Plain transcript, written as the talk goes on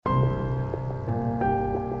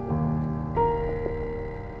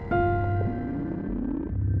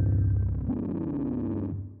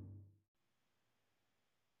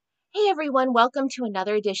everyone, welcome to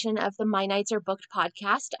another edition of the My Nights Are Booked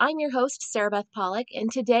podcast. I'm your host, Sarah Beth Pollock,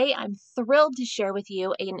 and today I'm thrilled to share with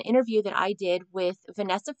you an interview that I did with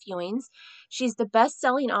Vanessa Fewings. She's the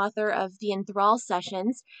best-selling author of the Enthrall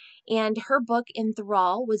sessions, and her book,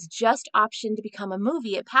 Enthrall, was just optioned to become a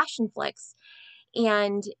movie at Passionflix.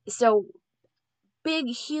 And so, big,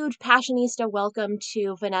 huge Passionista welcome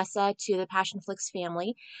to Vanessa, to the Passionflix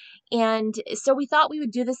family. And so we thought we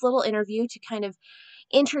would do this little interview to kind of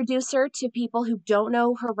introduce her to people who don't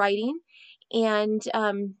know her writing. And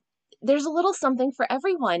there's a little something for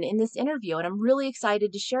everyone in this interview, and I'm really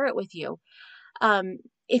excited to share it with you.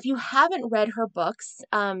 If you haven't read her books,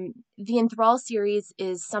 the Enthrall series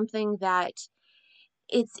is something that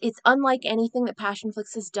it's unlike anything that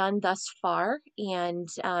Passionflix has done thus far. And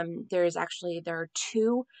there are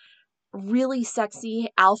two really sexy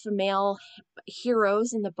alpha male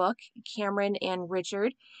heroes in the book, Cameron and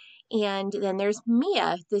Richard. And then there's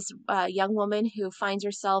Mia, this young woman who finds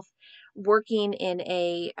herself working in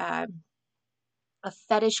a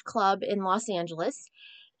fetish club in Los Angeles.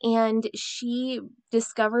 And she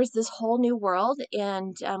discovers this whole new world,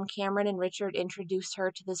 and Cameron and Richard introduce her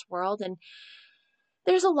to this world. And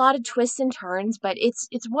there's a lot of twists and turns, but it's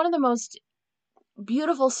one of the most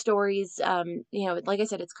beautiful stories. Like I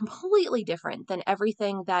said, it's completely different than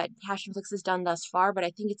everything that Passionflix has done thus far, but I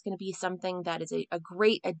think it's going to be something that is a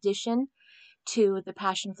great addition to the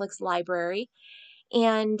Passionflix library.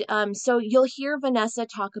 And so you'll hear Vanessa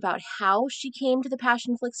talk about how she came to the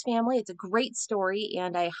Passionflix family. It's a great story,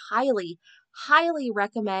 and I highly, highly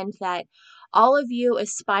recommend that all of you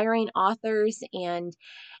aspiring authors and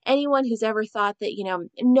anyone who's ever thought that,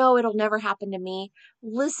 no, it'll never happen to me,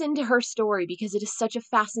 listen to her story, because it is such a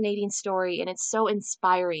fascinating story and it's so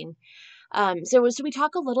inspiring. So we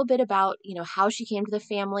talk a little bit about, how she came to the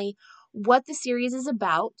family, what the series is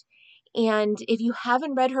about. And if you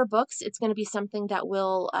haven't read her books, it's going to be something that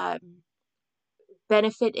will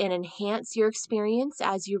benefit and enhance your experience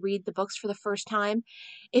as you read the books for the first time.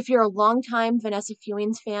 If you're a longtime Vanessa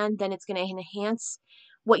Fewings fan, then it's going to enhance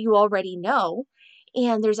what you already know.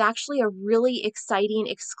 And there's actually a really exciting,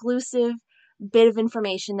 exclusive bit of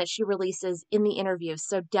information that she releases in the interview.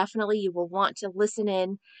 So definitely you will want to listen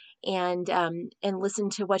in and listen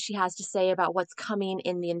to what she has to say about what's coming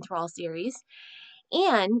in the Enthrall series.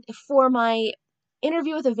 And for my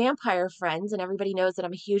interview with the vampire friends, and everybody knows that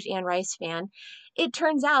I'm a huge Anne Rice fan, it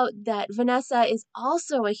turns out that Vanessa is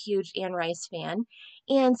also a huge Anne Rice fan.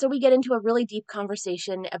 And so we get into a really deep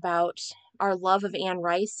conversation about our love of Anne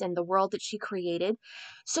Rice and the world that she created.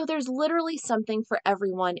 So there's literally something for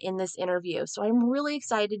everyone in this interview. So I'm really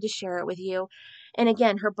excited to share it with you. And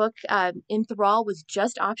again, her book, Enthrall, was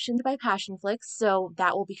just optioned by Passionflix, so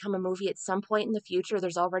that will become a movie at some point in the future.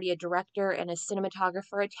 There's already a director and a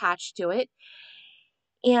cinematographer attached to it.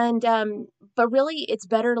 And, but really, it's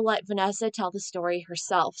better to let Vanessa tell the story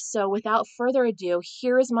herself. So without further ado,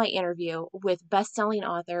 here is my interview with best-selling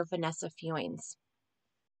author Vanessa Fewings.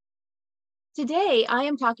 Today, I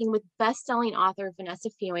am talking with best-selling author Vanessa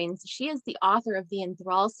Fewings. She is the author of the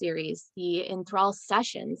Enthrall series, the Enthrall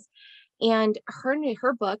sessions. And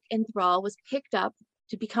her book, Enthrall, was picked up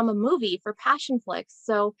to become a movie for Passionflix.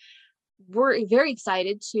 So we're very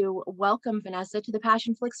excited to welcome Vanessa to the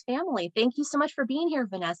Passionflix family. Thank you so much for being here,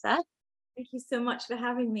 Vanessa. Thank you so much for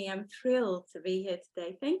having me. I'm thrilled to be here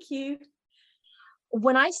today. Thank you.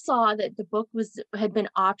 When I saw that the book had been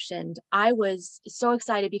optioned, I was so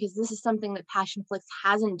excited because this is something that Passionflix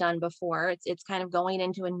hasn't done before. It's kind of going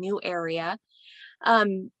into a new area.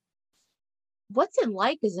 What's it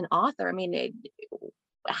like as an author? I mean,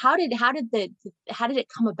 how did it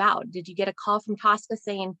come about? Did you get a call from Tosca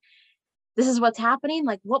saying, "This is what's happening"?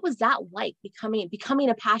 Like, what was that like, becoming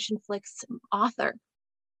a Passionflix author?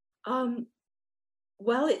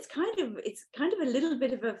 Well, it's kind of a little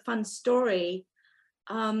bit of a fun story.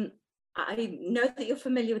 I know that you're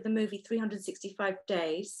familiar with the movie 365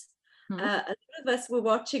 Days. Hmm. A lot of us were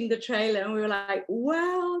watching the trailer and we were like,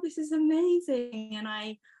 wow, this is amazing. And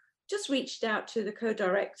I just reached out to the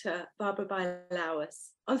co-director, Barbara Bailowis,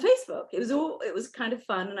 on Facebook. It was kind of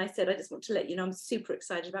fun. And I said, I just want to let you know I'm super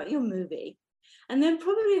excited about your movie. And then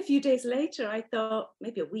probably a few days later, I thought,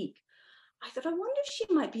 maybe a week, I wonder if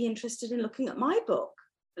she might be interested in looking at my book.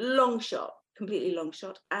 Long shot, completely long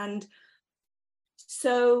shot. And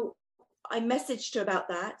so I messaged her about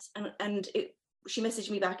that, and she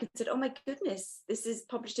messaged me back and said, oh my goodness, this is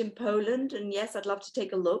published in Poland, and yes, I'd love to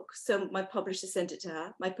take a look. So my publisher sent it to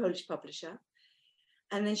her, my Polish publisher,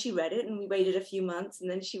 and then she read it, and we waited a few months, and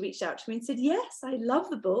then she reached out to me and said, yes, I love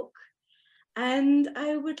the book and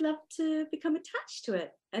I would love to become attached to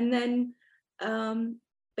it. And then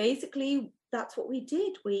basically that's what we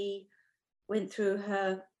did. We went through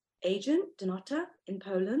her agent, Donata, in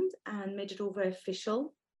Poland, and made it all very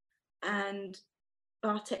official. And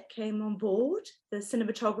Bartek came on board, the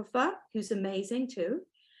cinematographer, who's amazing too.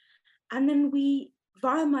 And then we,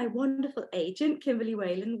 via my wonderful agent, Kimberly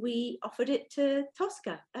Whalen, we offered it to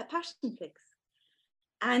Tosca at Passionflix.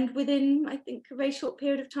 And within, I think, a very short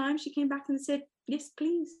period of time, she came back and said, yes,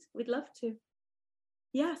 please, we'd love to.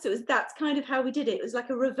 Yeah, so that's kind of how we did it. It was like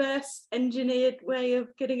a reverse engineered way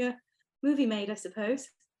of getting a movie made, I suppose.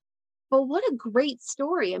 But what a great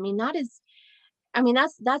story. I mean, that's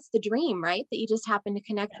the dream, right? That you just happen to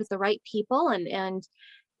connect with Yes. the right people, and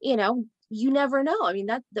you never know. I mean,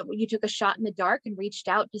 that you took a shot in the dark and reached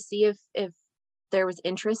out to see if there was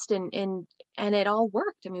interest in and it all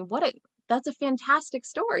worked. I mean, that's a fantastic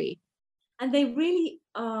story. And they really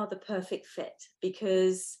are the perfect fit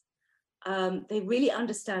because they really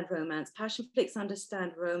understand romance. Passionflix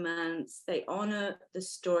understand romance. They honor the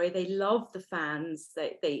story. They love the fans.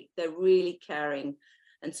 They're really caring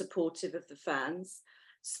and supportive of the fans.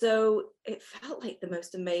 So it felt like the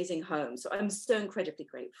most amazing home. So I'm so incredibly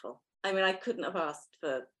grateful. I mean, I couldn't have asked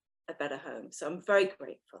for a better home. So I'm very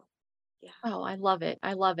grateful. Yeah. Oh, I love it.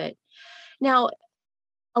 I love it. Now,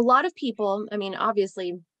 a lot of people, I mean,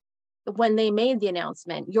 obviously, when they made the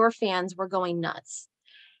announcement, your fans were going nuts.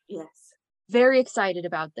 Yes. Very excited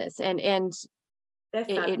about this. And They're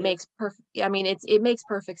it fabulous. makes perfect, I mean, it makes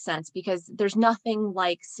perfect sense because there's nothing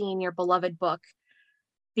like seeing your beloved book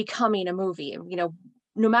becoming a movie.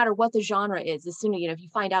 No matter what the genre is, as soon as, if you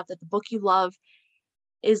find out that the book you love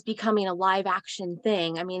is becoming a live action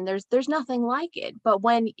thing, I mean, there's nothing like it. But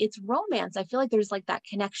when it's romance, I feel like there's like that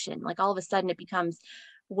connection. Like all of a sudden it becomes,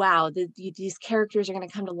 wow, these characters are going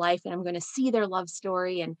to come to life and I'm going to see their love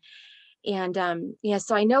story. And yeah,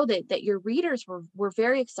 so I know that your readers were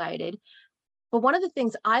very excited. But one of the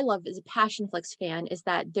things I love as a Passionflix fan is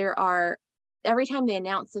that every time they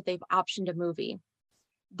announce that they've optioned a movie,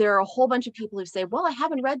 there are a whole bunch of people who say, well, I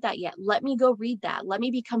haven't read that yet. Let me go read that. Let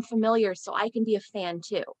me become familiar so I can be a fan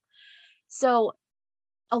too. So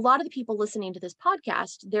a lot of the people listening to this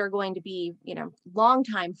podcast, they're going to be,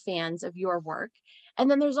 longtime fans of your work. And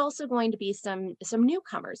then there's also going to be some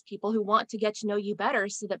newcomers, people who want to get to know you better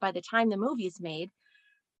so that by the time the movie is made,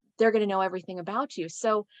 they're going to know everything about you.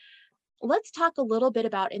 So let's talk a little bit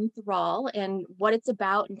about Enthrall and what it's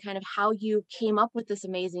about and kind of how you came up with this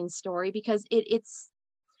amazing story, because it's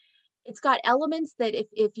got elements that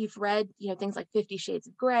if you've read, things like 50 Shades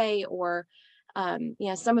of Grey or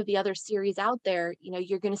some of the other series out there,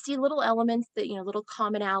 you're going to see little elements that, little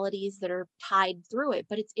commonalities that are tied through it,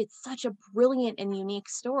 but it's such a brilliant and unique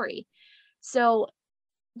story. So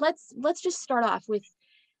let's just start off with,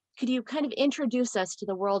 could you kind of introduce us to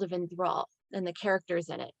the world of Enthrall and the characters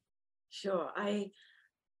in it? Sure.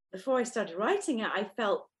 Before I started writing it, I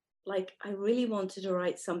felt like I really wanted to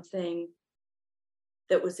write something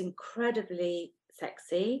that was incredibly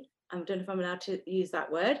sexy. I don't know if I'm allowed to use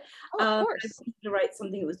that word. Oh, of I course. wanted to write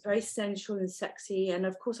something that was very sensual and sexy. And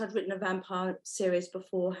of course, I'd written a vampire series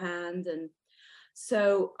beforehand. And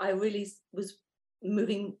so I really was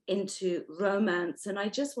moving into romance. And I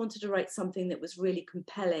just wanted to write something that was really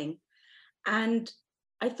compelling. And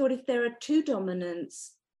I thought, if there are two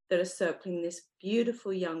dominants that are circling this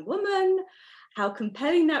beautiful young woman, how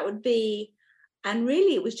compelling that would be. And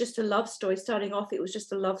really, it was just a love story. Starting off, it was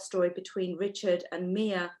just a love story between Richard and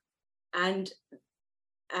Mia, and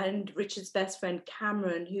Richard's best friend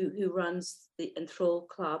Cameron, who runs the Enthrall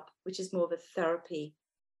Club, which is more of a therapy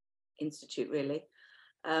institute, really,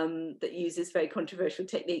 that uses very controversial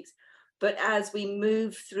techniques. But as we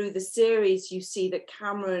move through the series, you see that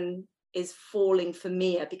Cameron is falling for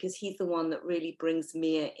Mia because he's the one that really brings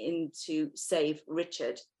Mia in to save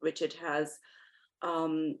Richard. Richard has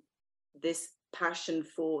this passion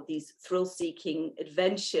for these thrill-seeking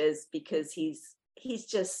adventures because he's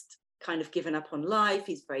just kind of given up on life.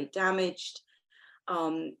 He's very damaged.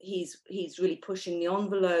 He's really pushing the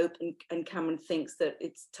envelope, and Cameron thinks that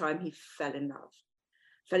it's time he fell in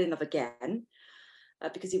love again,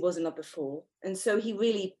 because he was in love before. And so he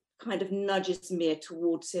really kind of nudges Mia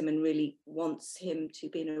towards him and really wants him to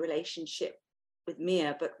be in a relationship with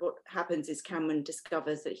Mia. But what happens is Cameron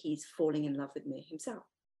discovers that he's falling in love with Mia himself.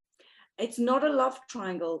 It's not a love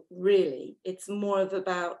triangle, really. It's more of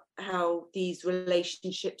about how these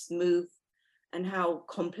relationships move and how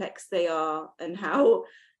complex they are, and how,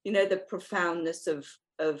 the profoundness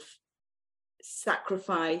of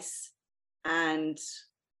sacrifice and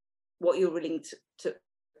what you're willing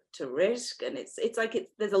to risk. And it's like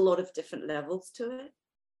there's a lot of different levels to it.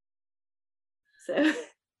 So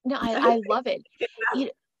No, I love it. You,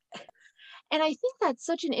 and I think that's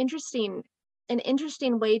such an interesting an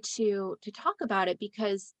interesting way to talk about it,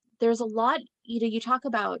 because there's a lot, you talk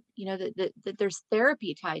about, that there's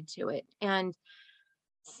therapy tied to it. And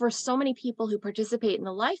for so many people who participate in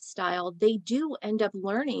the lifestyle, they do end up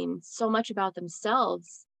learning so much about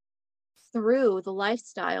themselves through the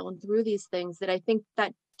lifestyle and through these things, that I think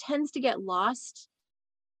that tends to get lost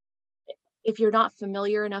if you're not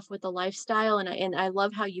familiar enough with the lifestyle. And I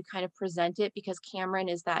love how you kind of present it, because Cameron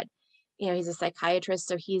is that, he's a psychiatrist,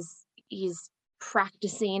 so he's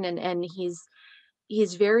practicing, and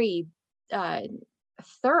he's very uh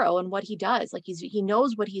thorough in what he does. Like, he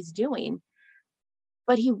knows what he's doing,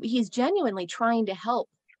 but he's genuinely trying to help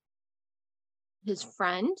his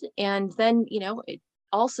friend, and then,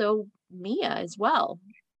 also Mia as well.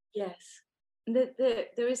 Yes.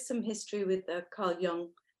 There is some history with Carl Jung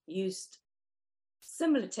used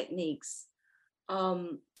similar techniques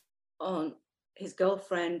um, on his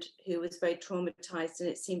girlfriend who was very traumatized, and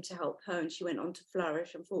it seemed to help her, and she went on to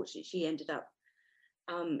flourish. Unfortunately, she ended up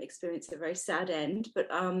experiencing a very sad end. But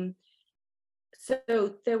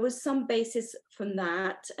so there was some basis from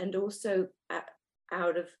that, and also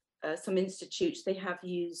out of some institutes, they have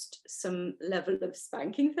used some level of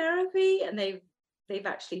spanking therapy, and they've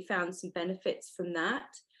actually found some benefits from that,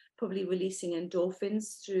 probably releasing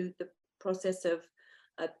endorphins through the process of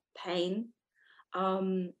pain.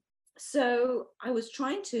 So I was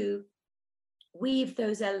trying to weave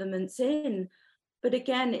those elements in, but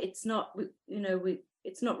again, it's not,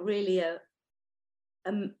 it's not really a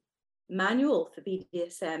manual for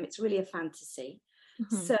BDSM. It's really a fantasy.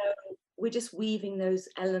 Mhm. So we're just weaving those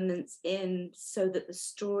elements in so that the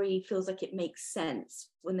story feels like it makes sense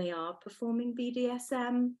when they are performing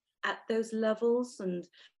BDSM at those levels. And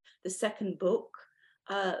the second book,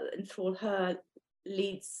 Enthrall Her,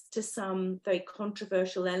 leads to some very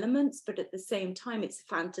controversial elements, but at the same time, it's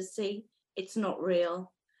fantasy. It's not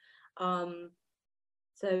real.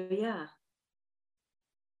 So yeah.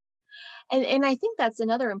 And I think that's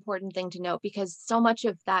another important thing to note, because so much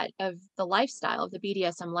of that, of the lifestyle, of the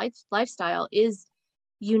BDSM lifestyle, is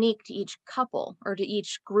unique to each couple, or to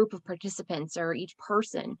each group of participants, or each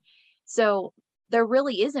person. So there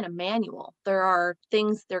really isn't a manual. There are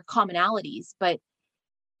things, there are commonalities, but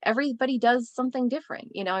everybody does something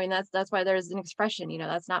different. I mean, that's why there's an expression,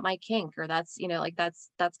 that's not my kink, or that's, like, that's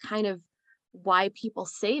kind of why people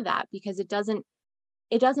say that, because it doesn't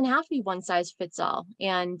have to be one size fits all.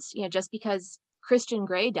 And, just because Christian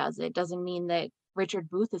Grey does it doesn't mean that Richard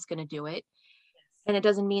Booth is going to do it. And it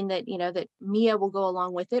doesn't mean that, that Mia will go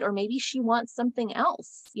along with it, or maybe she wants something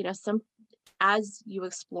else. As you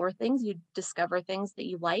explore things, you discover things that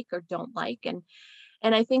you like or don't like. And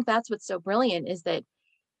I think that's what's so brilliant, is that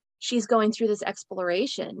she's going through this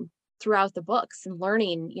exploration throughout the books, and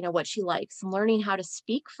learning, what she likes, and learning how to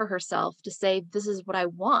speak for herself, to say, this is what I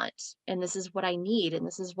want, and this is what I need, and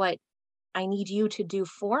this is what I need you to do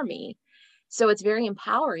for me. So it's very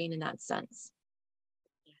empowering in that sense.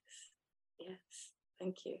 Yes, yes,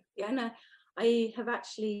 thank you. Yeah, and I have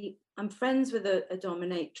actually, I'm friends with a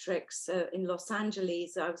dominatrix in Los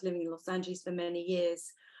Angeles. I was living in Los Angeles for many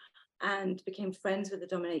years and became friends with the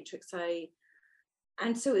dominatrix.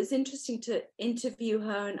 And so it's interesting to interview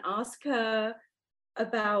her and ask her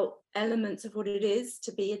about elements of what it is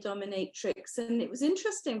to be a dominatrix. And it was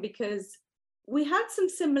interesting because we had some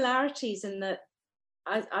similarities in that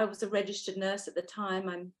I was a registered nurse at the time.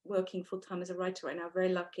 I'm working full time as a writer right now, very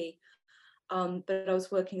lucky. But I was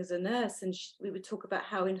working as a nurse, and we would talk about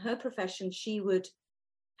how in her profession she would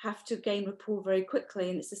have to gain rapport very quickly.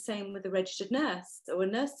 And it's the same with a registered nurse or a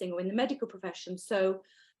nursing or in the medical profession. So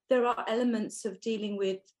there are elements of dealing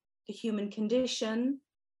with the human condition,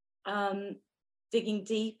 digging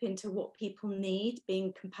deep into what people need,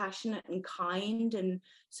 being compassionate and kind and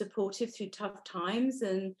supportive through tough times.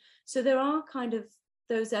 And so there are kind of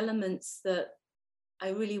those elements that I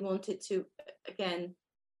really wanted to, again,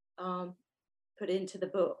 put into the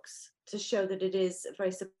books to show that it is a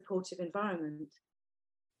very supportive environment.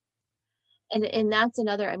 And that's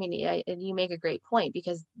another, I mean, and you make a great point,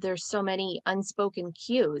 because there's so many unspoken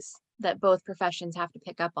cues that both professions have to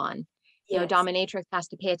pick up on. Yes, Dominatrix has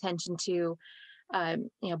to pay attention to,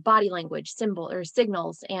 body language, symbol or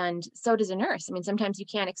signals, and so does a nurse. I mean, sometimes you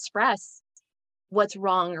can't express what's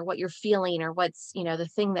wrong, or what you're feeling, or what's, the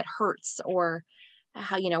thing that hurts, or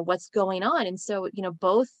how, what's going on. And so,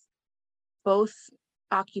 both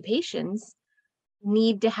occupations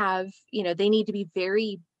need to have, they need to be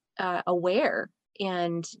very aware.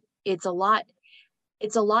 And it's a lot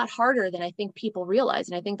it's a lot harder than I think people realize.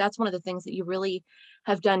 And I think that's one of the things that you really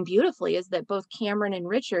have done beautifully, is that both Cameron and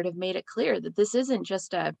Richard have made it clear that this isn't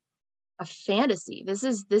just a fantasy. This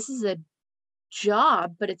is a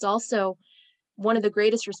job, but it's also one of the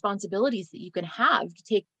greatest responsibilities that you can have to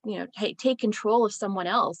take, take control of someone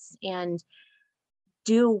else and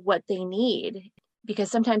do what they need, because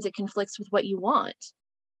sometimes it conflicts with what you want.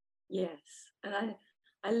 Yes, and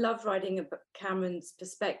I love writing about Cameron's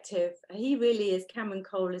perspective. He really is, Cameron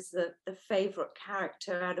Cole is the favorite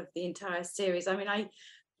character out of the entire series. I mean, I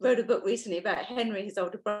wrote a book recently about Henry, his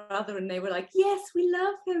older brother, and they were like, yes, we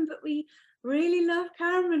love him, but we really love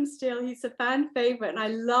Cameron still. He's a fan favorite, and I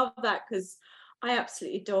love that because I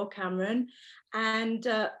absolutely adore Cameron. And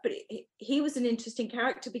but he was an interesting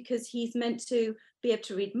character because he's meant to be able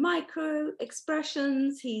to read micro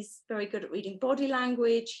expressions. He's very good at reading body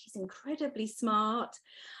language. He's incredibly smart,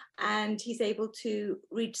 and he's able to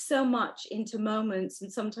read so much into moments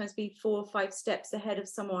and sometimes be 4 or 5 steps ahead of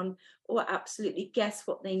someone, or absolutely guess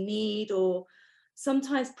what they need, or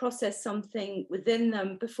sometimes process something within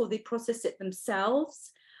them before they process it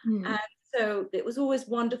themselves. Mm, And so it was always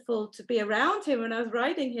wonderful to be around him when I was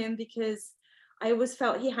writing him, because I always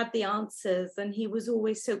felt he had the answers, and he was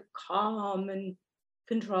always so calm and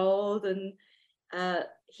controlled, and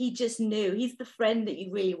he just knew. He's the friend that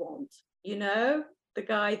you really want, the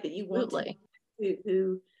guy that you want to,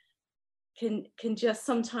 absolutely. who can just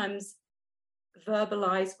sometimes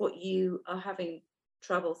verbalize what you are having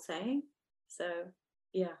trouble saying. So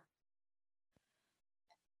yeah.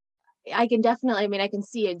 I can definitely, I mean, I can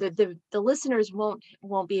see it. The listeners won't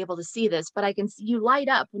be able to see this, but I can see you light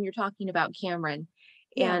up when you're talking about Cameron.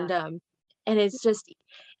 Yeah. And it's just,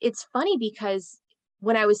 it's funny because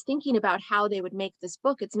when I was thinking about how they would make this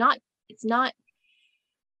book, it's not it's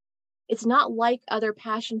not like other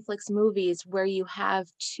passion flicks movies where you have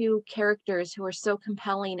two characters who are so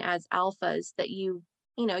compelling as alphas that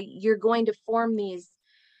you're going to form these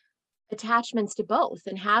attachments to both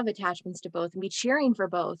and have attachments to both and be cheering for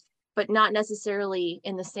both, but not necessarily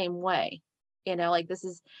in the same way. Like this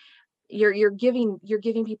is, you're giving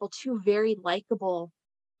people two very likable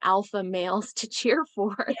alpha males to cheer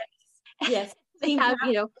for. Yes. Yes. They Team have,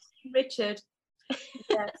 Richard.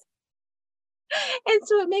 Yes. and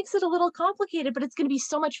so it makes it a little complicated, but it's going to be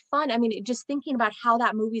so much fun. I mean, just thinking about how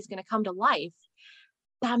that movie is going to come to life,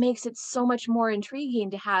 that makes it so much more intriguing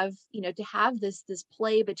to have this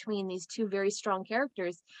play between these two very strong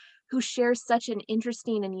characters who share such an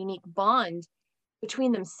interesting and unique bond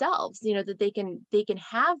between themselves, that they can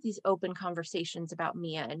have these open conversations about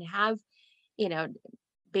Mia and have, you know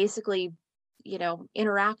basically,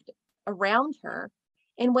 interact around her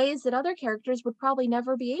in ways that other characters would probably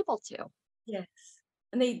never be able to. Yes.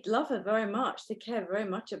 And they love her very much. They care very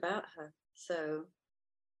much about her. So,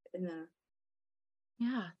 you know,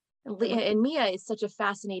 Yeah. And, I wonder- and Mia is such a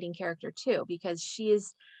fascinating character too, because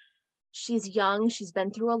she's young, she's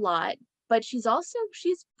been through a lot, but she's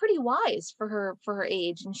pretty wise for her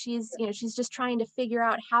age, and she's just trying to figure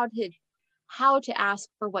out how to ask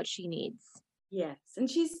for what she needs. yes. And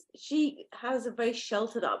she has a very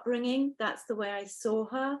sheltered upbringing. That's the way I saw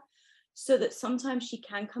her. So that sometimes she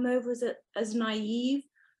can come over as naive,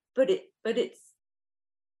 but it's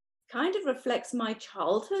kind of reflects my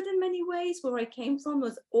childhood in many ways. Where I came from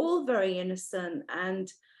was all very innocent,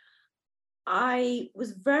 and I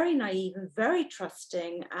was very naive and very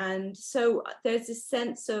trusting. And so there's this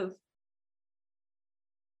sense of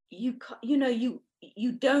you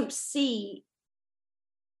don't see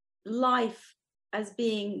life as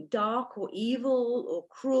being dark or evil or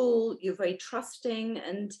cruel. You're very trusting.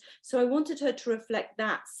 And so I wanted her to reflect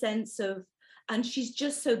that sense of, and she's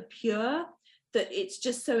just so pure that it's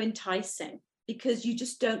just so enticing, because you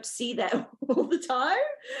just don't see that all the time,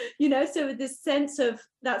 so with this sense of,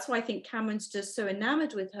 that's why I think Cameron's just so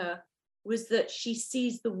enamored with her, was that she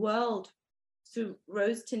sees the world through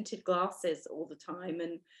rose tinted glasses all the time,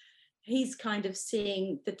 and he's kind of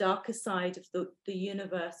seeing the darker side of the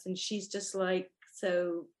universe, and she's just like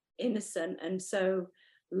so innocent and so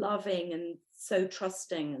loving and so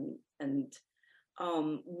trusting, and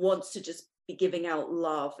wants to just be giving out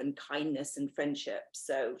love and kindness and friendship.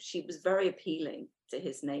 So she was very appealing to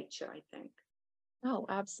his nature, I think. Oh,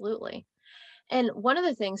 absolutely. And one of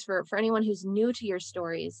the things for anyone who's new to your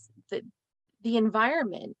stories, that the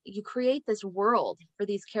environment, you create this world for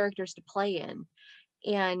these characters to play in.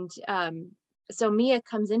 And so Mia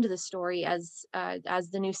comes into the story as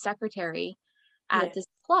the new secretary at Yes. this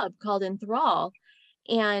club called Enthrall.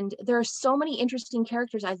 And there are so many interesting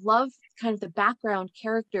characters. I love kind of the background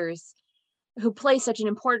characters who play such an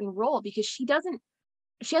important role, because she has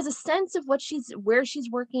a sense of where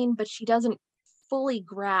she's working, but she doesn't fully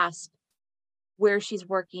grasp where she's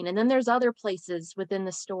working. And then there's other places within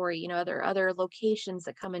the story, other locations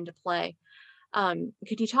that come into play.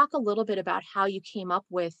 Could you talk a little bit about how you came up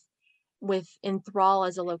with with Enthrall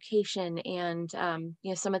as a location, and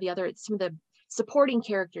some of the supporting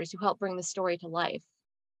characters who help bring the story to life.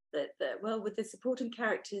 Well, with the supporting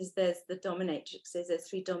characters, there's the dominatrixes. There's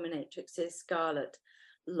three dominatrixes: Scarlet,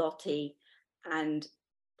 Lottie, and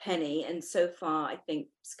Penny. And so far, I think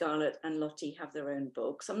Scarlet and Lottie have their own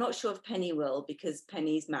books. I'm not sure if Penny will, because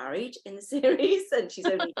Penny's married in the series, and she's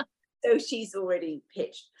only so she's already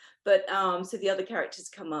pitched. But so the other characters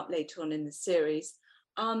come up later on in the series.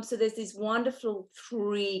 So there's these wonderful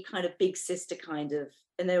three kind of big sister kind of,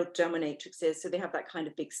 and they're dominatrixes, so they have that kind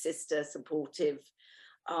of big sister supportive.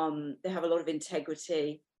 They have a lot of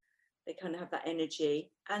integrity. They kind of have that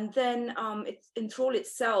energy. And then Enthrall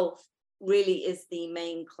itself really is the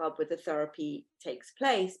main club where the therapy takes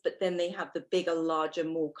place, but then they have the bigger, larger,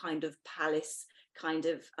 more kind of palace kind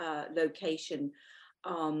of location,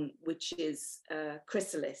 which is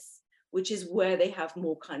Chrysalis, which is where they have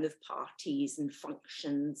more kind of parties and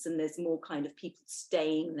functions, and there's more kind of people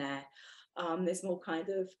staying there. There's more kind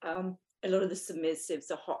of a lot of the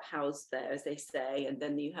submissives are hot housed there, as they say, and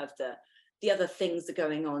then you have the other things are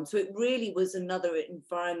going on. So it really was another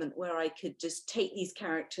environment where I could just take these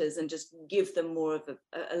characters and just give them more of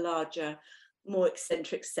a larger, more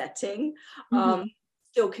eccentric setting. Mm-hmm.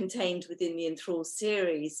 Still contained within the Enthrall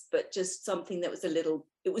series, but just something that was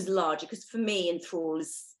it was larger, because for me, Enthrall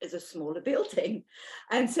is a smaller building.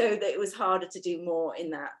 And so that it was harder to do more in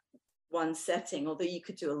that one setting, although you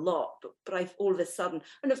could do a lot, but I've all of a sudden,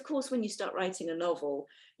 and of course, when you start writing a novel,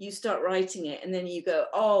 you start writing it and then you go,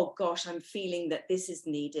 oh gosh, I'm feeling that this is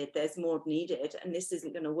needed, there's more needed, and this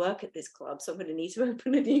isn't going to work at this club, so I'm going to need to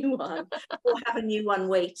open a new one or have a new one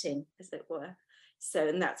waiting, as it were. So,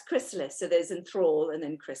 and that's Chrysalis. So there's Enthrall and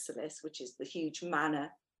then Chrysalis, which is the huge manor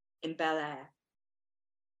in Bel Air.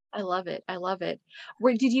 I love it. I love it.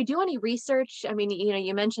 Where did you do any research? I mean,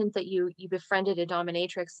 you mentioned that you befriended a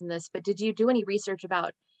dominatrix in this, but did you do any research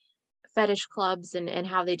about fetish clubs and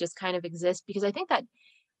how they just kind of exist? Because I think that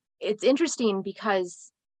it's interesting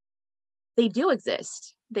because they do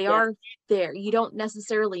exist. They Yes. are there. You don't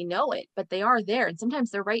necessarily know it, but they are there. And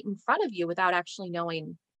sometimes they're right in front of you without actually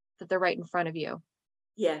knowing that they're right in front of you.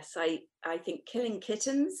 Yes, I think Killing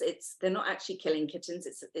Kittens, they're not actually killing kittens,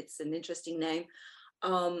 it's an interesting name.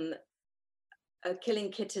 um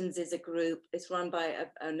Killing Kittens is a group. It's run by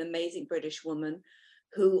an amazing British woman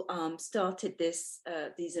who started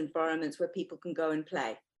these environments where people can go and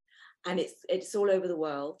play, and it's all over the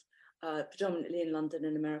world, predominantly in London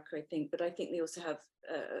and America, I think. But I think they also have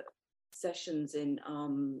sessions in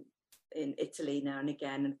Italy now and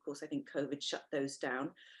again. And of course, I think COVID shut those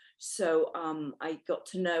down. So I got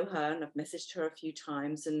to know her, and I've messaged her a few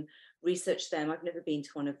times and researched them. I've never been to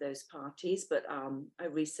one of those parties, but I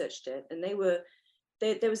researched it, and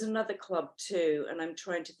there was another club too, and I'm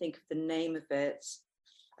trying to think of the name of it.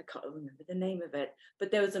 I can't remember the name of it,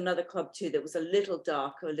 but there was another club too that was a little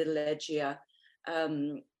darker, a little edgier.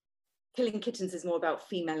 Killing Kittens is more about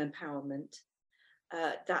female empowerment.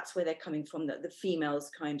 That's where they're coming from, that the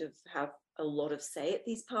females kind of have a lot of say at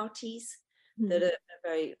these parties that are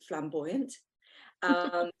very flamboyant. So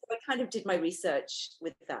I kind of did my research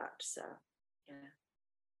with that. So, yeah.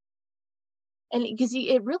 And because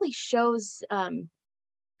it really shows, when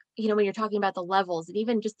you're talking about the levels and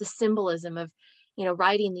even just the symbolism of,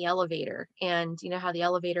 riding the elevator, and, how the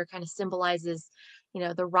elevator kind of symbolizes,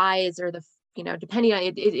 the rise or depending on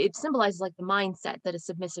it symbolizes like the mindset that a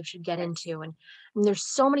submissive should get Yes. into. And there's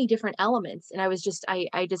so many different elements. And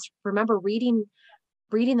I just remember reading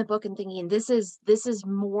the book and thinking, this is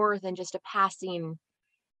more than just a passing,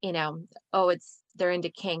 oh, they're into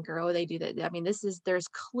kink, or oh, they do that. I mean, there's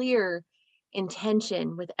clear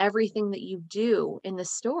intention with everything that you do in the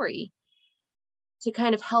story to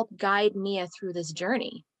kind of help guide Mia through this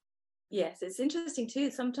journey. Yes, it's interesting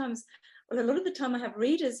too. Sometimes, well, a lot of the time I have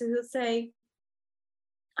readers who will say,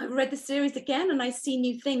 I've read the series again and I see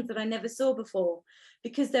new things that I never saw before,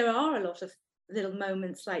 because there are a lot of little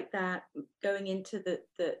moments like that going into the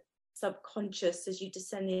subconscious. As you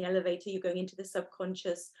descend the elevator, you're going into the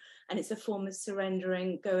subconscious, and it's a form of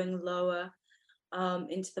surrendering, going lower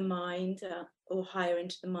into the mind, or higher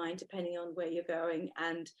into the mind, depending on where you're going.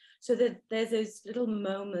 And so there's those little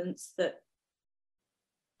moments that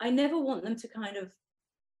I never want them to kind of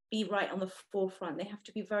be right on the forefront. They have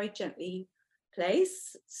to be very gently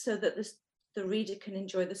placed so that the reader can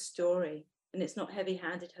enjoy the story, and it's not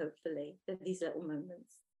heavy-handed. Hopefully, these little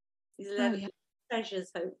moments, these Oh little yeah.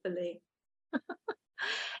 treasures, hopefully.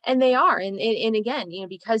 And they are. And again,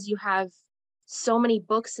 because you have so many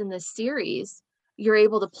books in this series, you're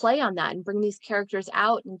able to play on that and bring these characters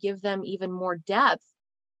out and give them even more depth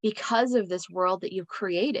because of this world that you've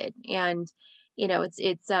created. And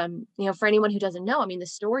For anyone who doesn't know, I mean, the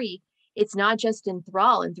story, it's not just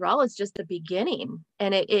Enthrall. Enthrall is just the beginning,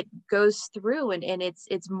 and it goes through, and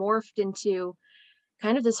it's morphed into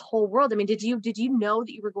kind of this whole world. I mean, did you know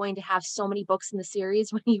that you were going to have so many books in the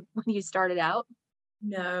series when you started out?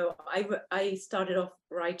 No, I started off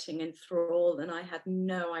writing Enthrall and I had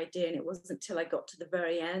no idea. And it wasn't until I got to the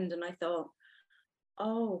very end and I thought,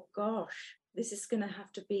 oh gosh, this is going to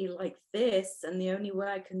have to be like this. And the only way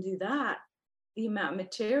I can do that, the amount of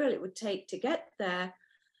material it would take to get there,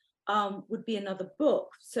 would be another book.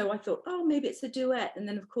 So I thought, oh, maybe it's a duet. And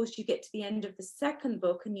then, of course, you get to the end of the second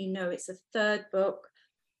book and you know it's a third book.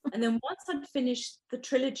 And then once I'd finished the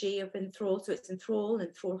trilogy of Enthrall, so it's Enthrall,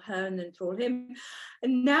 Enthrall her, and Enthrall him.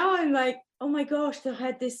 And now I'm like, oh my gosh, they've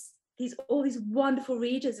had all these wonderful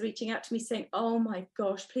readers reaching out to me saying, oh my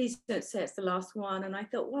gosh, please don't say it's the last one. And I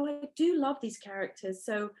thought, well, I do love these characters.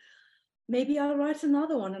 So maybe I'll write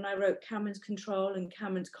another one. And I wrote Cameron's Control and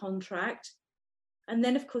Cameron's Contract. And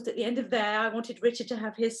then, of course, at the end of there, I wanted Richard to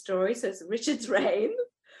have his story. So it's Richard's Reign.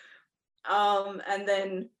 And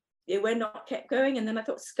then it went on, kept going. And then I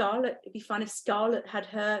thought Scarlett, it'd be fun if Scarlett had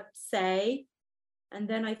her say. And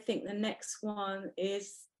then I think the next one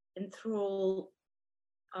is Enthrall.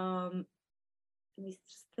 Let me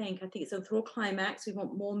just think. I think it's Enthrall Climax. We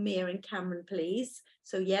want more Mia and Cameron, please.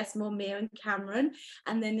 So yes, more Mia and Cameron.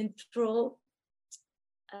 And then Enthrall.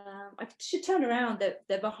 I should turn around.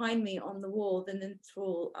 They're behind me on the wall. Then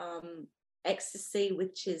Enthrall Ecstasy,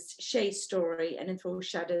 which is Shay's story, and Enthrall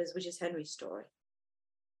Shadows, which is Henry's story.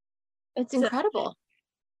 It's So, incredible.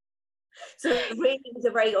 so it really was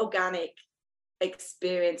a very organic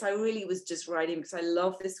experience. I really was just writing because I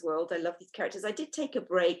love this world. I love these characters. I did take a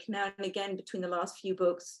break now and again between the last few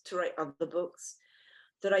books to write other books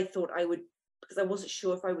that I thought I would, because I wasn't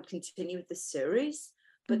sure if I would continue with the series.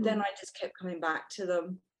 But then I just kept coming back to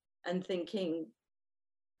them and thinking,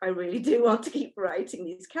 I really do want to keep writing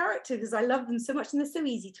these characters because I love them so much and they're so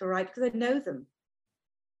easy to write because I know them.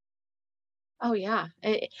 Oh yeah.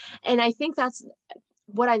 And I think that's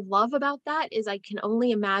what I love about that is I can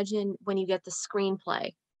only imagine when you get the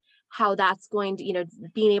screenplay, how that's going to,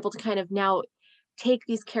 being able to kind of now take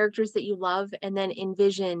these characters that you love and then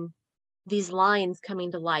envision these lines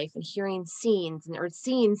coming to life and hearing scenes or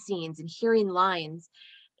seeing scenes and hearing lines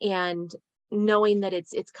and knowing that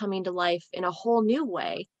it's coming to life in a whole new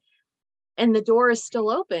way. And the door is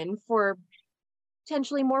still open for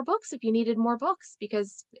potentially more books if you needed more books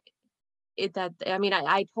because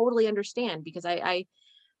I totally understand because I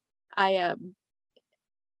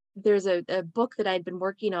there's a book that I'd been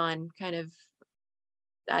working on kind of.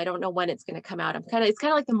 I don't know when it's going to come out. It's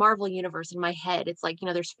kind of like the Marvel universe in my head. It's like,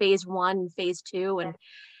 there's phase 1 and phase 2 and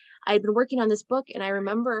I had been working on this book and I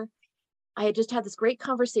remember I had just had this great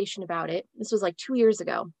conversation about it. This was like 2 years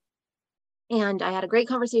ago. And I had a great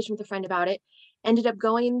conversation with a friend about it. Ended up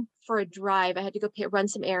going for a drive. I had to go run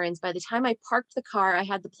some errands. By the time I parked the car, I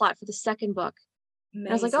had the plot for the second book. And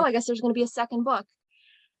I was like, oh, Amazing. I guess there's going to be a second book.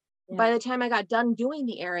 Yeah. By the time I got done doing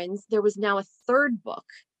the errands, there was now a third book.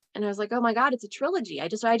 And I was like, oh my God, it's a trilogy. I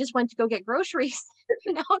just went to go get groceries.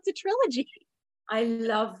 Now it's a trilogy. I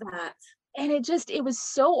love that. And it was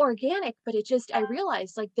so organic, but I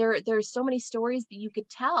realized like there's so many stories that you could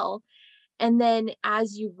tell. And then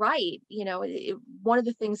as you write, one of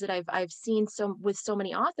the things that I've seen with so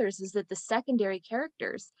many authors is that the secondary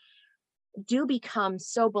characters do become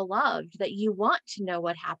so beloved that you want to know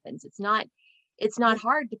what happens. It's not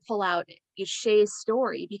hard to pull out Shay's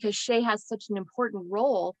story because Shay has such an important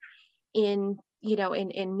role in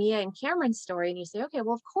Mia and Cameron's story. And you say, okay,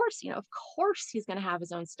 well, of course he's going to have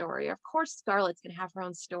his own story. Of course Scarlett's going to have her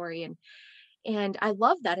own story. And I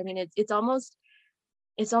love that. I mean, it's almost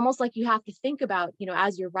like you have to think about,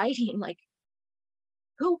 as you're writing, like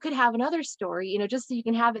who could have another story, just so you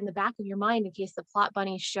can have it in the back of your mind in case the plot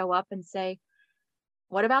bunnies show up and say,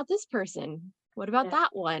 what about this person? What about that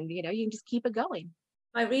one? You can just keep it going.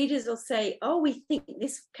 My readers will say, oh, we think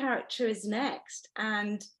this character is next.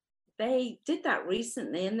 And they did that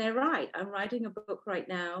recently and they're right. I'm writing a book right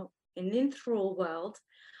now in the Enthrall world.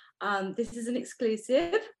 This is an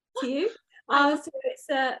exclusive to you. So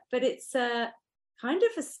it's a kind of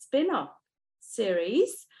a spin-off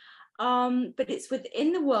series, but it's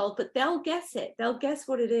within the world, but they'll guess it. They'll guess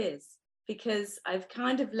what it is because I've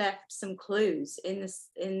kind of left some clues in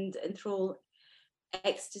Enthrall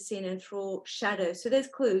Ecstasy and Enthrall Shadow. So there's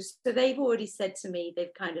clues. So they've already said to me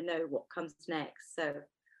they've kind of know what comes next. So,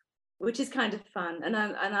 which is kind of fun.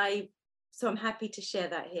 So I'm happy to share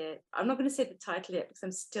that here. I'm not going to say the title yet because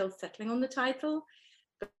I'm still settling on the title,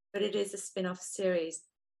 but it is a spin-off series.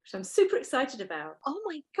 which I'm super excited about. Oh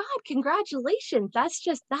my God, congratulations. That's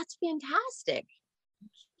fantastic.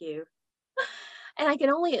 Thank you. And I can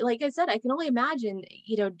only, like I said, I can only imagine,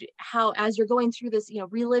 how, as you're going through this,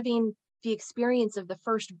 reliving the experience of the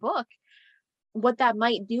first book, what that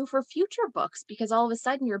might do for future books, because all of a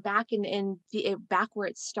sudden you're back back where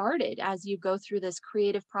it started as you go through this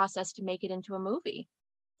creative process to make it into a movie.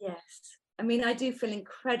 Yes. I mean, I do feel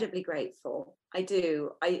incredibly grateful. I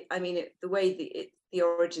do. I mean, the way the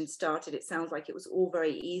origin started, it sounds like it was all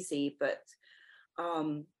very easy, but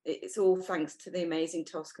it's all thanks to the amazing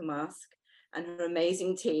Tosca Musk and her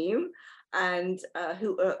amazing team, and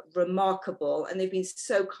who are remarkable. And they've been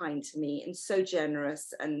so kind to me and so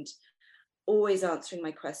generous and always answering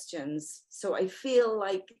my questions. So I feel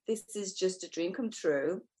like this is just a dream come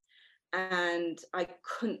true. And I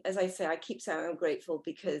couldn't, as I say, I keep saying I'm grateful,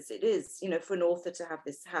 because it is, for an author to have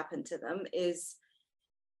this happen to them is,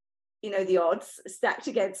 the odds stacked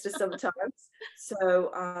against us sometimes.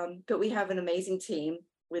 So, but we have an amazing team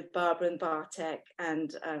with Barbara and Bartek,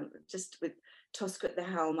 and just with Tosca at the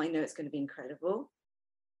helm. I know it's going to be incredible.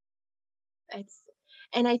 It's,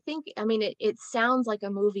 and I think, I mean, it sounds like a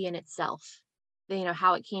movie in itself,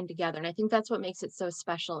 how it came together. And I think that's what makes it so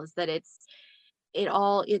special, is that it's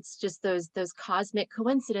just those cosmic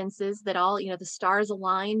coincidences that all, the stars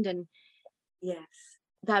aligned, and Yes.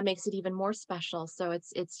 that makes it even more special. So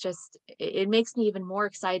it's just, it makes me even more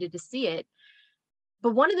excited to see it.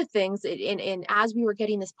 But one of the things, and as we were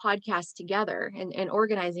getting this podcast together and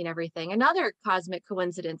organizing everything, another cosmic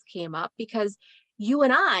coincidence came up, because you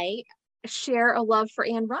and I share a love for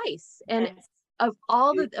Anne Rice. And Yes. of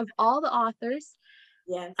all the authors,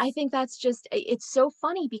 I Yes. think that's just, it's so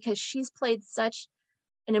funny, because she's played such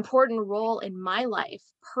an important role in my life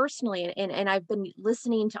personally, and I've been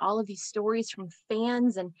listening to all of these stories from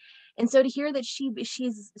fans, and so to hear that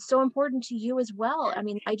she's so important to you as well. I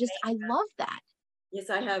mean, I love that. Yes,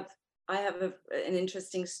 I have. I have an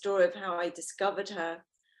interesting story of how I discovered her.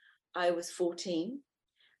 I was 14,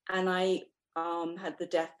 and I had the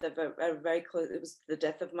death of a very close. It was the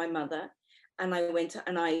death of my mother, and I went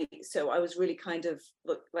and I was really kind of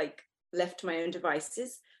like left to my own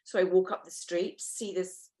devices. So I walk up the street, see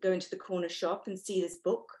this, go into the corner shop and see this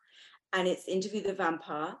book, and it's Interview the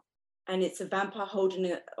Vampire, and it's a vampire holding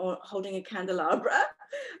a candelabra,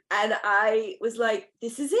 and I was like,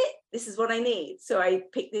 this is it. This is what I need. So I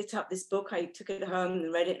picked this book. I took it home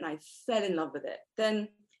and read it, and I fell in love with it. Then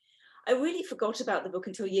I really forgot about the book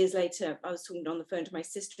until years later. I was talking on the phone to my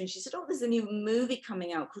sister, and she said, oh, there's a new movie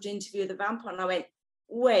coming out called Interview the Vampire. And I went,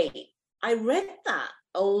 wait, I read that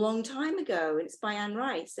a long time ago, and it's by Anne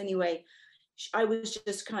Rice. Anyway, I was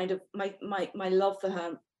just kind of, my love for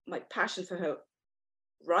her, my passion for her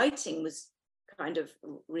writing was kind of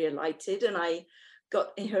relighted, and I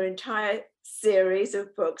got her entire series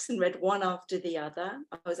of books and read one after the other.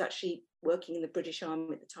 I was actually working in the British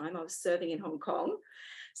Army at the time. I was serving in Hong Kong.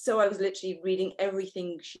 So I was literally reading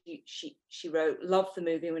everything she wrote, loved the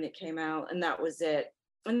movie when it came out, and that was it.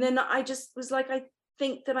 And then I just was like, I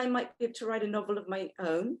think that I might be able to write a novel of my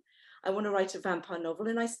own. I want to write a vampire novel.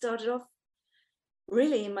 And I started off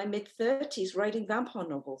really in my mid-30s writing vampire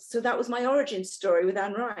novels. So that was my origin story with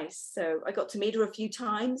Anne Rice. So I got to meet her a few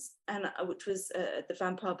times, and which was at the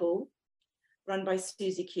Vampire Ball, run by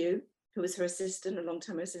Susie Q, who was her assistant, a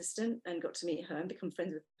long-time assistant, and got to meet her and become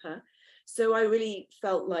friends with her. So I really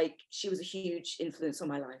felt like she was a huge influence on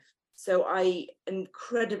my life. So I am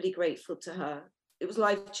incredibly grateful to her. It was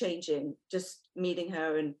life-changing just meeting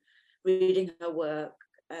her and reading her work.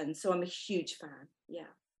 And so I'm a huge fan. Yeah.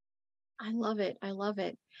 I love it. I love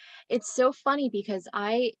it. It's so funny, because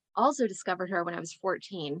I also discovered her when I was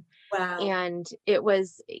 14, Wow. and it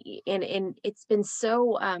was, and it's been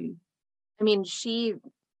so, I mean,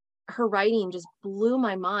 her writing just blew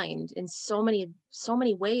my mind in so many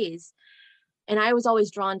ways. And I was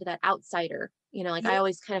always drawn to that outsider, like I Yeah.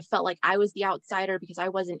 always kind of felt like I was the outsider, because I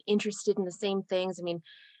wasn't interested in the same things. I mean,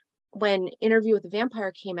 when Interview with the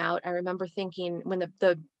Vampire came out, I remember thinking, when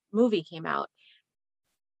the movie came out,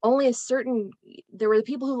 only a certain there were the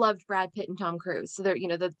people who loved Brad Pitt and Tom Cruise. So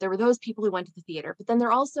there were those people who went to the theater, but then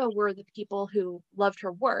there also were the people who loved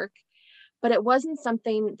her work, but it wasn't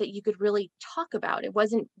something that you could really talk about. It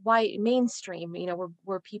wasn't wide mainstream,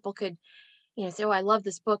 where people could, say, oh, I love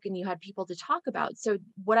this book, and you had people to talk about. So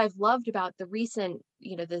what I've loved about the recent,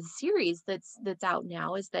 the series that's out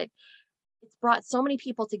now, is that it's brought so many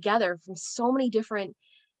people together from so many different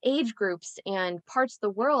age groups and parts of the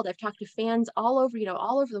world. I've talked to fans all over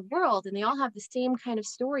the world, and they all have the same kind of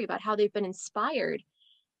story about how they've been inspired.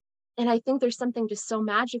 And I think there's something just so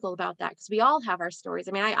magical about that because we all have our stories.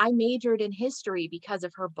 I mean, I majored in history because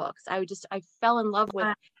of her books. I fell in love with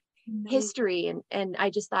Wow, amazing. history, and I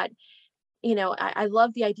just thought, I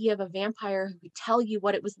love the idea of a vampire who could tell you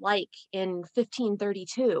what it was like in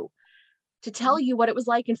 1532, to tell you what it was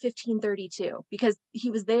like in 1532 because he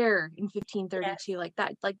was there in Yes, 1532, like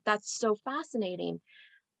that. Like that's so fascinating.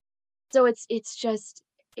 So it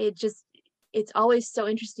just it's always so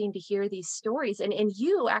interesting to hear these stories, and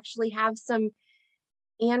you actually have some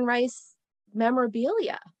Anne Rice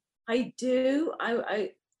memorabilia. I do.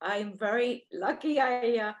 I'm very lucky.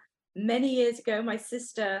 Many years ago, my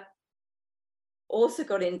sister also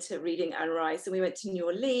got into reading Anne Rice, and we went to New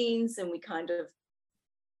Orleans, and we kind of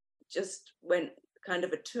just went kind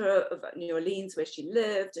of a tour of New Orleans where she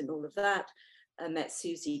lived and all of that. I met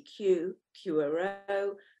Susie Q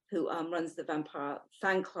who runs the Vampire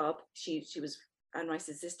Fan Club. She was Anne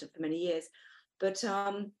Rice's assistant for many years. But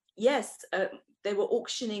yes, they were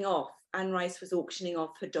auctioning off. Anne Rice was auctioning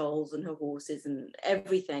off her dolls and her horses and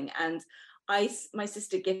everything. And my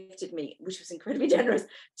sister gifted me, which was incredibly generous,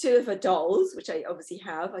 two of her dolls, which I obviously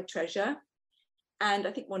have, I treasure. And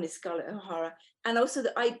I think one is Scarlett O'Hara. And also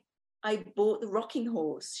that I bought the rocking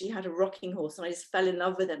horse. She had a rocking horse, and I just fell in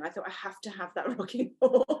love with it. And I thought I have to have that rocking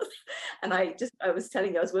horse. And I was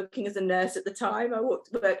telling you, I was working as a nurse at the time. I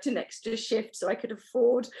worked an extra shift so I could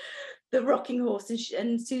afford the rocking horse.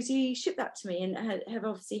 And Susie shipped that to me, and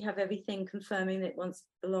have everything confirming that it once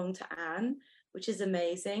belonged to Anne, which is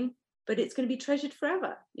amazing. But it's going to be treasured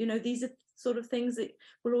forever. These are sort of things that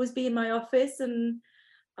will always be in my office, and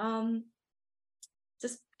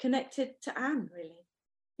just connected to Anne, really.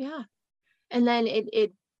 Yeah. And then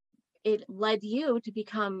it led you to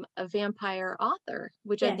become a vampire author,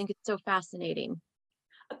 which I Yes, think is so fascinating.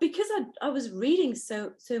 because I was reading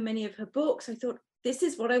so many of her books. I thought, this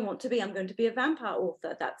is what I want to be. I'm going to be a vampire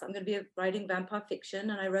author. I'm going to be writing vampire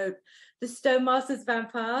fiction. And I wrote the Stonemasters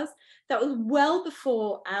Vampires. That was well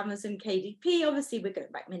before Amazon KDP. Obviously, we're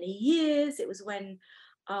going back many years. It was when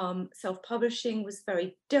self-publishing was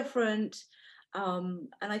very different. And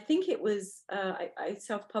I think it was, I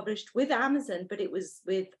self-published with Amazon, but it was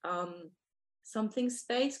with something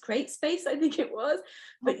space, Crate Space, I think it was. Oh,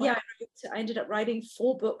 But wow. yeah, I ended up writing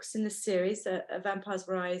 4 books in the series: a Vampire's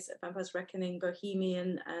Rise, a Vampire's Reckoning,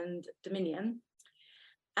 Bohemian, and Dominion.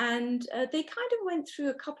 And they kind of went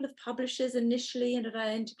through a couple of publishers initially, and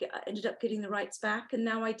I ended up getting the rights back. And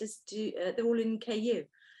now I just do, they're all in KU.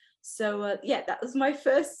 So yeah, that was my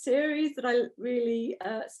first series that I really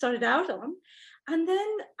started out on. And then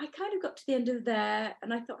I kind of got to the end of there,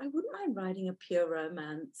 and I thought I wouldn't mind writing a pure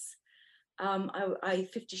romance.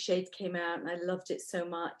 50 Shades came out, and I loved it so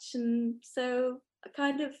much, and so I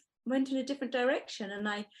kind of went in a different direction, and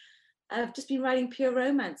I've just been writing pure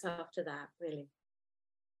romance after that, really.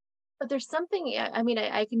 But there's something, I mean,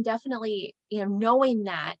 I can definitely, knowing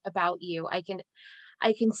that about you, I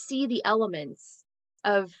can see the elements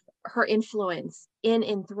of her influence in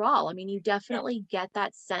Enthrall. I mean, you Yeah. definitely get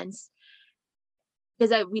that sense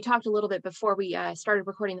because we talked a little bit before we started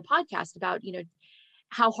recording the podcast about,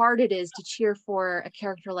 how hard it is to cheer for a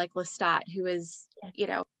character like Lestat, who is, you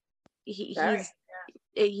know, he, Very.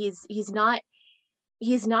 he's he's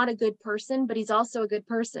not a good person, but he's also a good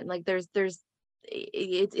person. Like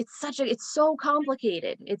it's so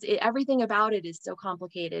complicated. Everything about it is so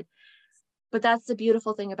complicated. But that's the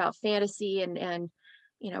beautiful thing about fantasy and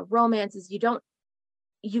romance is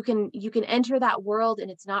you can enter that world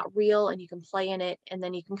and it's not real and you can play in it and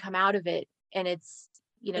then you can come out of it and it's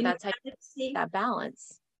In that's how you reality, that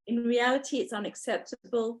balance. in reality, it's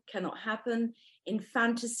unacceptable, cannot happen. In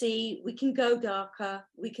fantasy, we can go darker,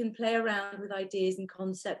 we can play around with ideas and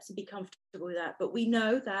concepts and be comfortable with that. But we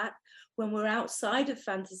know that when we're outside of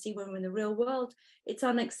fantasy, when we're in the real world, it's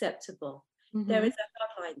unacceptable. There Hmm. is a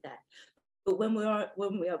hard line there. But when we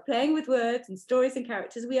are playing with words and stories and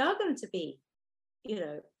characters, we are going to be,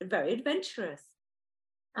 very adventurous.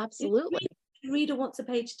 Absolutely. The reader wants a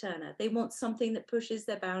page turner. They want something that pushes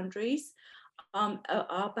their boundaries,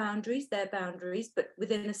 our boundaries, their boundaries, but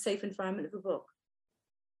within a safe environment of a book.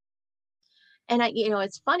 And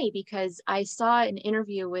it's funny because I saw an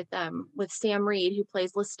interview with Sam Reed, who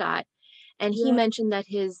plays Lestat, and he Yeah. mentioned that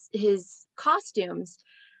his costumes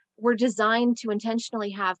were designed to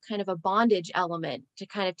intentionally have kind of a bondage element to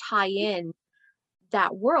kind of tie in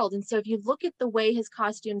that world. And so if you look at the way his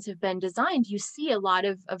costumes have been designed, you see a lot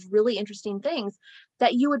of really interesting things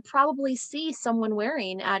that you would probably see someone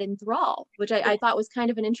wearing at Enthrall, which I thought was kind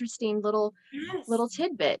of an interesting Yes. little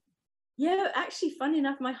tidbit. Yeah, actually, funny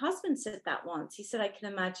enough, my husband said that once. He said, I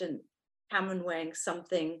can imagine Cameron wearing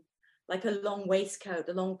something like a long waistcoat,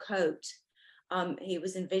 a long coat, he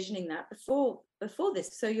was envisioning that before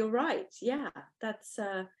this. So you're right. Yeah, that's.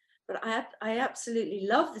 But I absolutely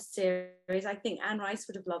love the series. I think Anne Rice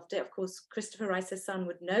would have loved it. Of course, Christopher Rice's son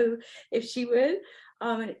would know if she would.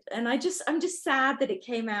 And I'm just sad that it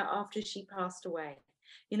came out after she passed away.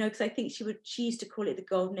 You know, because I think she used to call it the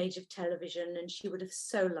golden age of television, and she would have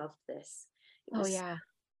so loved this. It Oh was, yeah.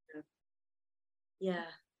 yeah,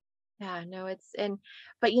 Yeah, no,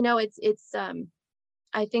 but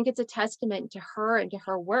I think it's a testament to her and to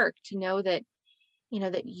her work to know that,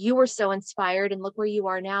 that you were so inspired and look where you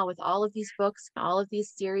are now with all of these books, and all of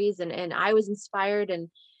these series, and I was inspired,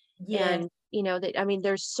 yeah, and that, I mean,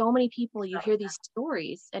 there's so many people, you hear these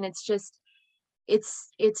stories, and it's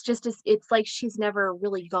like she's never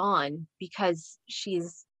really gone, because she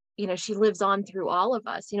lives on through all of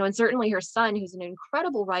us, and certainly her son, who's an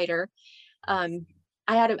incredible writer. um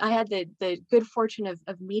I had the good fortune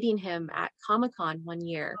of meeting him at Comic-Con one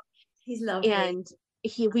year, he's lovely. and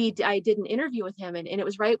I did an interview with him, and it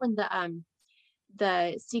was right when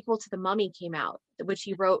the sequel to The Mummy came out, which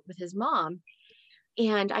he wrote with his mom.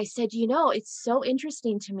 And I said, it's so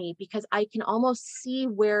interesting to me, because I can almost see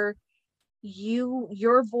where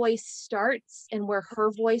your voice starts and where her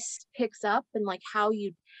voice picks up, and like how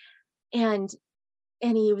you and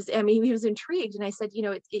he was intrigued. And I said,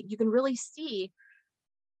 you can really see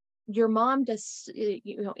your mom does,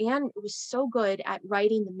 Anne was so good at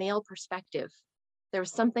writing the male perspective. There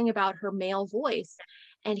was something about her male voice,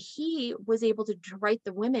 and he was able to write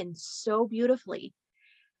the women so beautifully.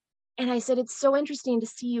 And I said, it's so interesting to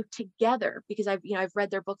see you together, because I've read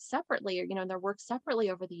their books separately, or, their work separately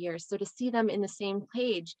over the years. So to see them in the same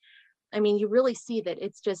page, I mean, you really see that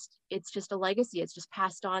it's just a legacy. It's just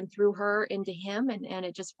passed on through her into him, and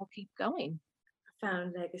it just will keep going.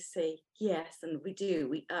 Profound legacy. Yes, and we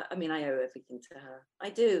do. I mean, I owe everything to her. I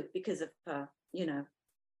do, because of her. You know.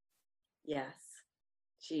 Yes,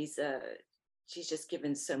 she's she's just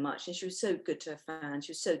given so much, and she was so good to her fans.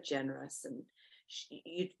 She was so generous, and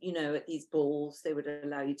you know, at these balls, they would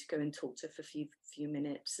allow you to go and talk to her for a few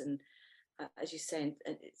minutes, and as you say, and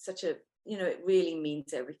it's such a, you know, it really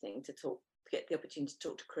means everything to get the opportunity to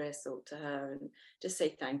talk to Chris or to her, and just say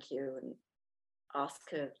thank you, and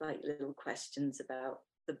ask her like little questions about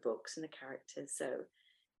the books and the characters. So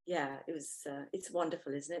yeah, it's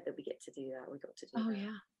wonderful, isn't it, that we get to do that? We got to do Oh that.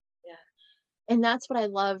 yeah. Yeah. And that's what I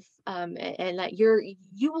love, and that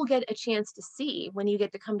you will get a chance to see when you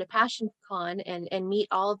get to come to PassionCon and meet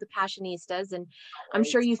all of the Passionistas. And I'm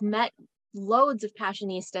sure Wait, you've met loads of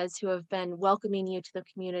Passionistas who have been welcoming you to the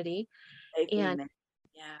community. they've been And there.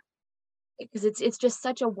 Yeah. because it's just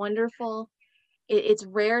such a wonderful, it's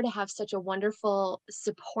rare to have such a wonderful,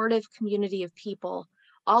 supportive community of people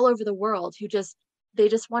all over the world who they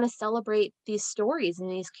just want to celebrate these stories and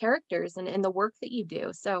these characters, and the work that you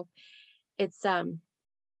do. So it's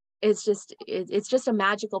it's just a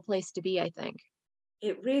magical place to be, I think.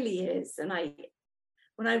 It really is. And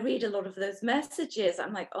when I read a lot of those messages,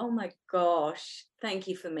 I'm like, oh my gosh, thank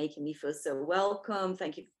you for making me feel so welcome.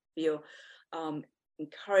 Thank you for your um,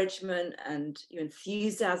 encouragement and your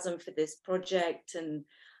enthusiasm for this project. And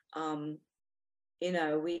um, you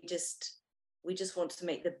know, we just want to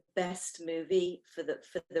make the best movie for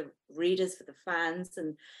the readers, for the fans,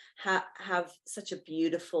 and have such a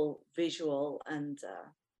beautiful visual, and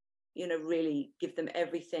you know, really give them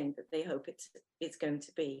everything that they hope it's going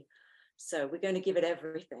to be. So we're going to give it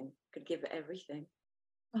everything. Could give it everything.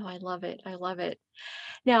 Oh, I love it. I love it.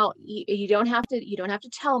 Now, you don't have to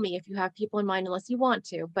tell me if you have people in mind, unless you want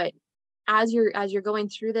to, but as you're going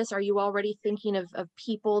through this, are you already thinking of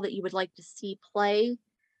people that you would like to see play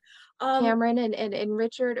Um, Cameron and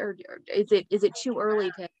Richard, or is it too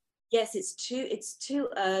early to? yes, it's too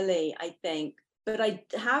early, I think. But I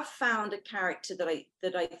have found a character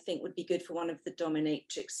that I think would be good for one of the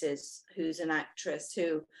dominatrixes, who's an actress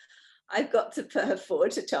who I've got to put her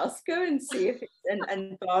forward to Tosca and see if it's,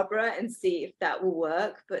 and Barbara, and see if that will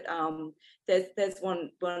work. But there's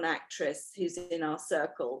one actress who's in our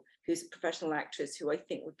circle, who's a professional actress, who I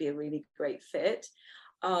think would be a really great fit.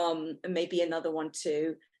 And maybe another one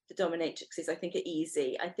too. The dominatrixes, I think, are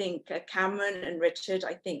easy. I think Cameron and Richard,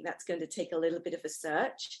 I think that's going to take a little bit of a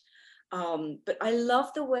search. But I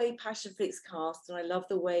love the way Passion Flix cast, and I love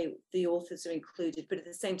the way the authors are included. But at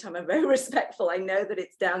the same time, I'm very respectful. I know that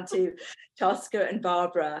it's down to Tosca and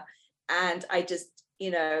Barbara, and I just,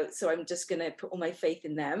 you know, so I'm just going to put all my faith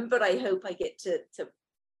in them. But I hope I get to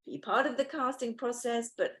be part of the casting process.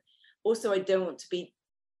 But also, I don't want to be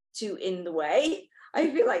too in the way. I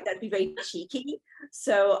feel like that'd be very cheeky.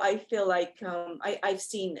 So I feel like I've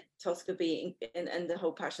seen Tosca being and the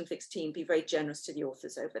whole Passion Flix team be very generous to the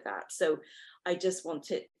authors over that. So I just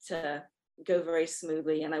want it to go very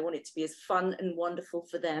smoothly, and I want it to be as fun and wonderful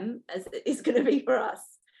for them as it is going to be for us.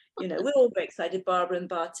 You know, we're all very excited. Barbara and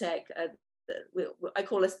Bartek, I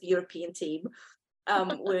call us the European team.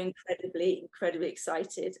 We're incredibly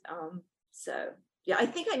excited. So yeah, I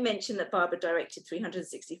think I mentioned that Barbara directed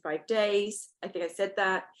 365 Days. I think I said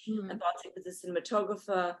that. And Bartek was a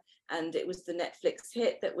cinematographer, and it was the Netflix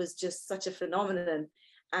hit that was just such a phenomenon.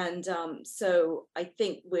 And so I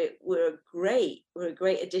think we're a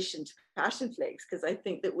great addition to Passion Flix, because I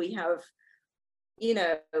think that we have, you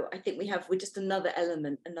know, we're just another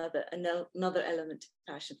element to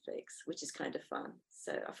Passion Flix, which is kind of fun.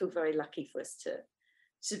 So I feel very lucky for us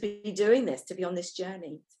to be doing this, to be on this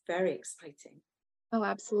journey. It's very exciting. Oh,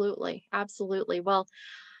 absolutely. Absolutely. Well,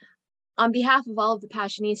 on behalf of all of the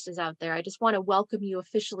Passionistas out there, I just want to welcome you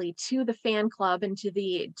officially to the fan club and to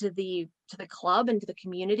the club and to the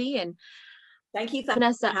community. And thank you for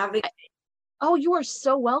Vanessa, having me. Oh, you are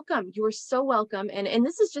so welcome. You are so welcome. And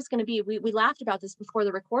this is just going to be, we laughed about this before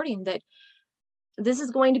the recording, that this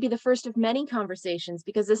is going to be the first of many conversations,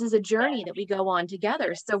 because this is a journey that we go on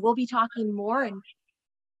together. So we'll be talking more. And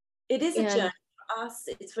it is a journey for us.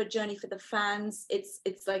 It's a journey for the fans. It's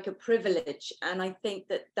like a privilege. And I think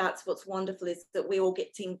that that's what's wonderful, is that we're all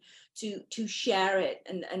getting to share it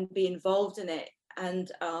and be involved in it.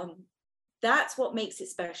 And that's what makes it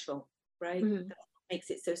special, right? Mm-hmm. That's what makes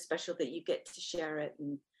it so special, that you get to share it.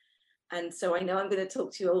 And so I know I'm going to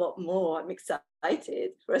talk to you a lot more. I'm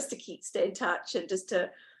excited for us to stay in touch, and just to,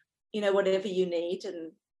 you know, whatever you need.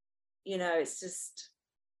 And, you know, it's just,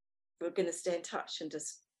 we're going to stay in touch, and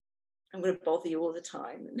just, I'm going to bother you all the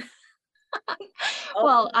time.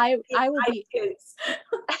 Well, I will be.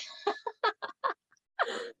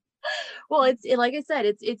 Well, like I said,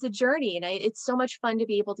 it's a journey, and it's so much fun to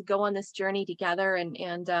be able to go on this journey together. And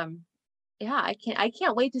yeah, I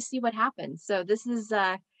can't wait to see what happens. So this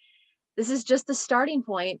is just the starting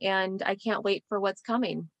point, and I can't wait for what's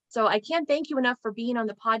coming. So I can't thank you enough for being on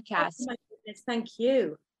the podcast. Oh my goodness, thank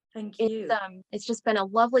you. Thank you. It's just been a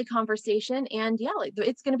lovely conversation, and yeah,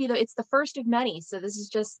 it's going to be it's the first of many. So this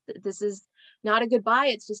is not a goodbye.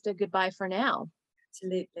 It's just a goodbye for now.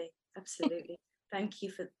 Absolutely. Thank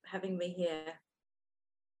you for having me here.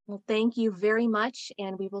 Well, thank you very much,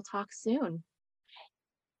 and we will talk soon.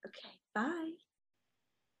 Okay, bye.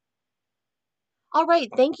 All right.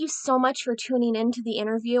 Thank you so much for tuning in to the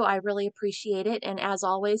interview. I really appreciate it. And as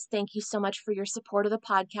always, thank you so much for your support of the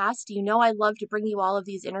podcast. You know, I love to bring you all of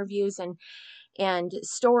these interviews and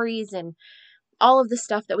stories and all of the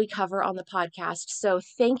stuff that we cover on the podcast. So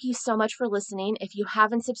thank you so much for listening. If you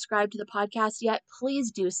haven't subscribed to the podcast yet,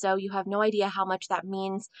 please do so. You have no idea how much that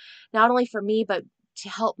means, not only for me, but to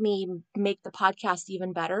help me make the podcast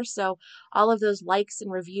even better. So all of those likes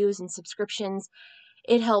and reviews and subscriptions,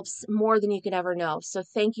 it helps more than you could ever know. So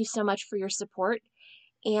thank you so much for your support.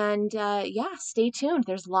 And yeah, stay tuned.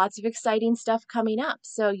 There's lots of exciting stuff coming up,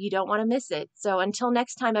 so you don't want to miss it. So until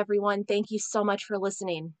next time, everyone, thank you so much for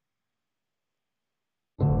listening.